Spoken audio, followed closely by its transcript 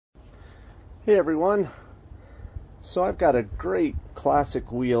Hey everyone, so I've got a great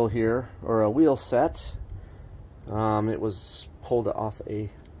classic wheel here, or a wheel set. It was pulled off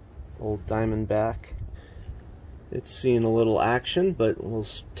a old Diamondback. It's seen a little action, but we'll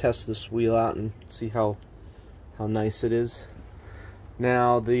test this wheel out and see how nice it is.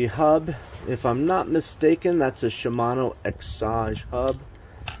 Now the hub, if I'm not mistaken, that's a Shimano Exage hub.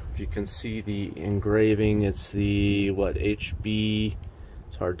 If you can see the engraving, it's the HB,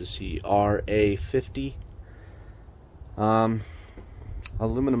 it's hard to see, RA50.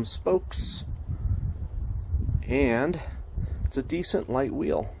 Aluminum spokes, and it's a decent light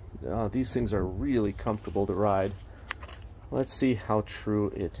wheel. These things are really comfortable to ride. Let's see how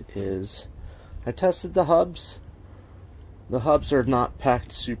true it is. I tested the hubs. The hubs are not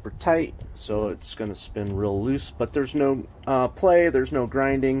packed super tight, so it's going to spin real loose, but there's no play, there's no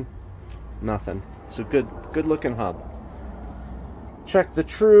grinding, nothing. It's a good looking hub. Check the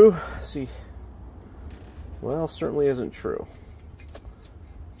true. See, well, certainly isn't true.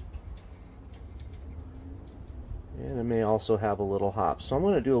 And it may also have a little hop. So I'm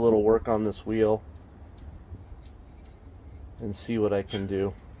going to do a little work on this wheel and see what I can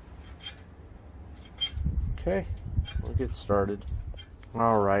do. Okay, we'll get started.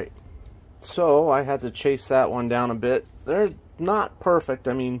 Alright, so I had to chase that one down a bit. They're not perfect.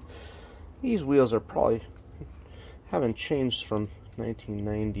 I mean, these wheels are probably haven't changed from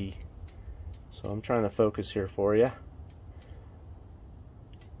 1990. So I'm trying to focus here for you.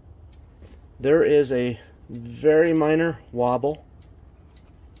 There is a very minor wobble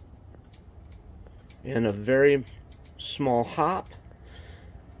and a very small hop.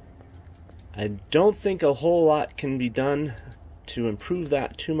 I don't think a whole lot can be done to improve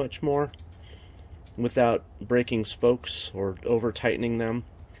that too much more without breaking spokes or over tightening them.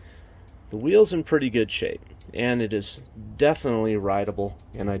 The wheel's in pretty good shape, and it is definitely rideable,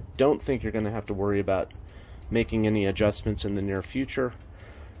 and I don't think you're going to have to worry about making any adjustments in the near future.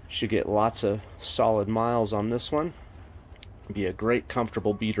 Should get lots of solid miles on this one. Be a great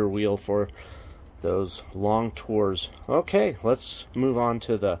comfortable beater wheel for those long tours. Okay, let's move on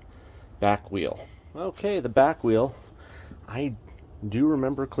to the back wheel. Okay, the back wheel. I do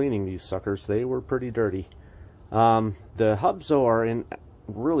remember cleaning these suckers. They were pretty dirty. The hubs though are in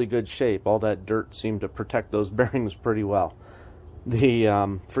really good shape. All that dirt seemed to protect those bearings pretty well.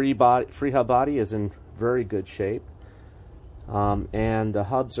 The free hub body is in very good shape. And the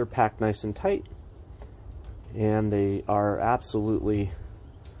hubs are packed nice and tight, and they are absolutely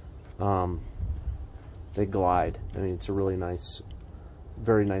they glide. I mean, it's a really nice,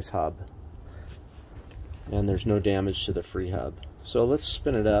 very nice hub, and there's no damage to the free hub. So let's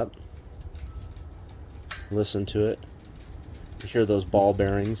spin it up, listen to it. You hear those ball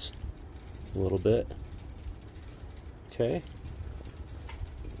bearings a little bit. Okay,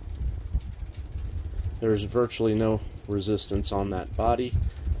 there's virtually no resistance on that body.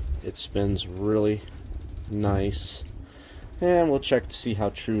 It spins really nice, and we'll check to see how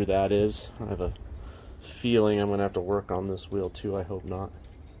true that is. I have a feeling I'm gonna have to work on this wheel too. I hope not.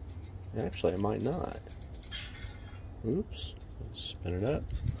 Actually, I might not. Oops. Let's spin it up.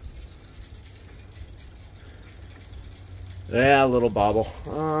 Yeah, a little bobble.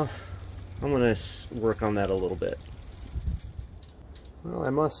 I'm gonna work on that a little bit. Well, I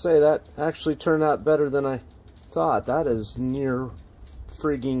must say that actually turned out better than I thought. That is near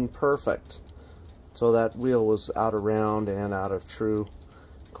frigging perfect. So that wheel was out of round and out of true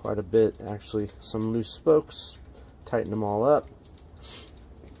quite a bit. Actually, some loose spokes, tighten them all up.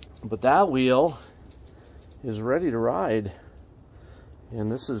 But that wheel is ready to ride.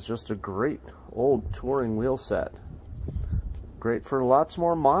 And this is just a great old touring wheel set. Great for lots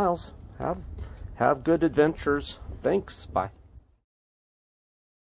more miles. Have good adventures. Thanks. Bye.